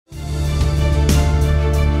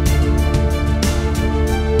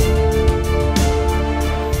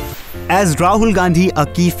As Rahul Gandhi, a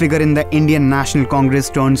key figure in the Indian National Congress,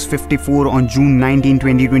 turns 54 on June 19,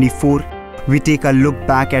 2024, we take a look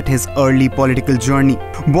back at his early political journey.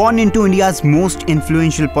 Born into India's most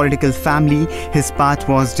influential political family, his path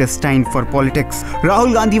was destined for politics.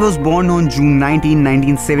 Rahul Gandhi was born on June 19,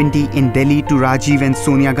 1970 in Delhi to Rajiv and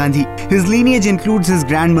Sonia Gandhi. His lineage includes his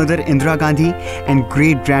grandmother Indira Gandhi and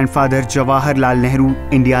great-grandfather Jawaharlal Nehru,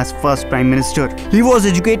 India's first Prime Minister. He was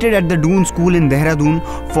educated at the Doon School in Dehradun,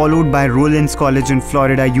 followed by Rollins College in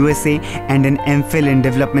Florida, USA, and an MPhil in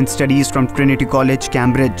Development Studies from Trinity College,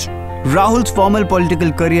 Cambridge. Rahul's formal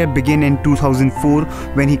political career began in 2004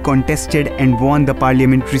 when he contested and won the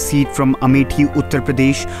parliamentary seat from Amethi, Uttar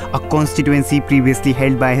Pradesh, a constituency previously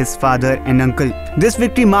held by his father and uncle. This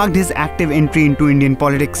victory marked his active entry into Indian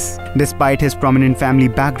politics. Despite his prominent family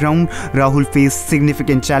background, Rahul faced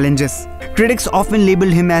significant challenges. Critics often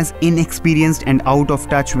labeled him as inexperienced and out of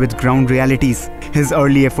touch with ground realities. His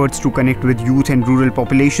early efforts to connect with youth and rural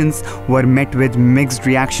populations were met with mixed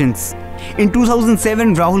reactions. In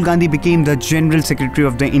 2007, Rahul Gandhi became the General Secretary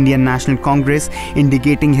of the Indian National Congress,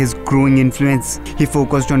 indicating his growing influence. He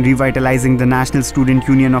focused on revitalizing the National Student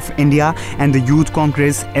Union of India and the Youth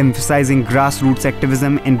Congress, emphasizing grassroots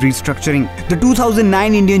activism and restructuring. The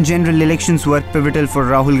 2009 Indian general elections were pivotal for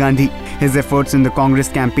Rahul Gandhi. His efforts in the Congress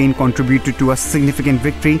campaign contributed to a significant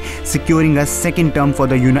victory, securing a second term for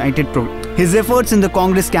the United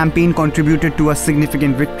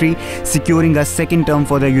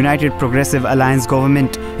Progressive Alliance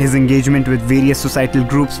government. His engagement with various societal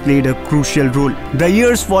groups played a crucial role. The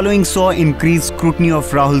years following saw increased scrutiny of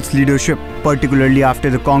Rahul's leadership, particularly after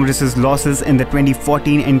the Congress's losses in the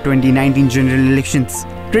 2014 and 2019 general elections.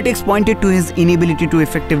 Critics pointed to his inability to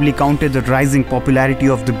effectively counter the rising popularity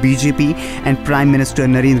of the BJP and Prime Minister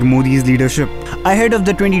Narendra Modi's leadership. Ahead of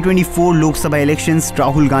the 2024 Lok Sabha elections,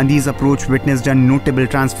 Rahul Gandhi's approach witnessed a notable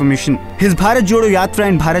transformation. His Bharat Jodo Yatra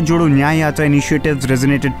and Bharat Jodo Nyaya Yatra initiatives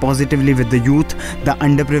resonated positively with the youth, the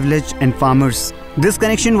underprivileged and farmers. This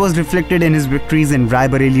connection was reflected in his victories in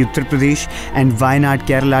Raebareli, Uttar Pradesh and Wayanad,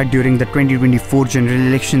 Kerala during the 2024 general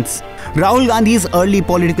elections. Rahul Gandhi's early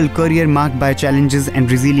political career, marked by challenges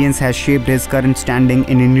and resilience, has shaped his current standing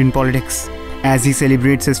in Indian politics. As he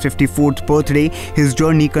celebrates his 54th birthday, his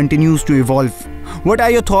journey continues to evolve. What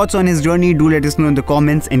are your thoughts on his journey? Do let us know in the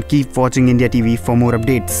comments and keep watching India TV for more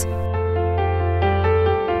updates.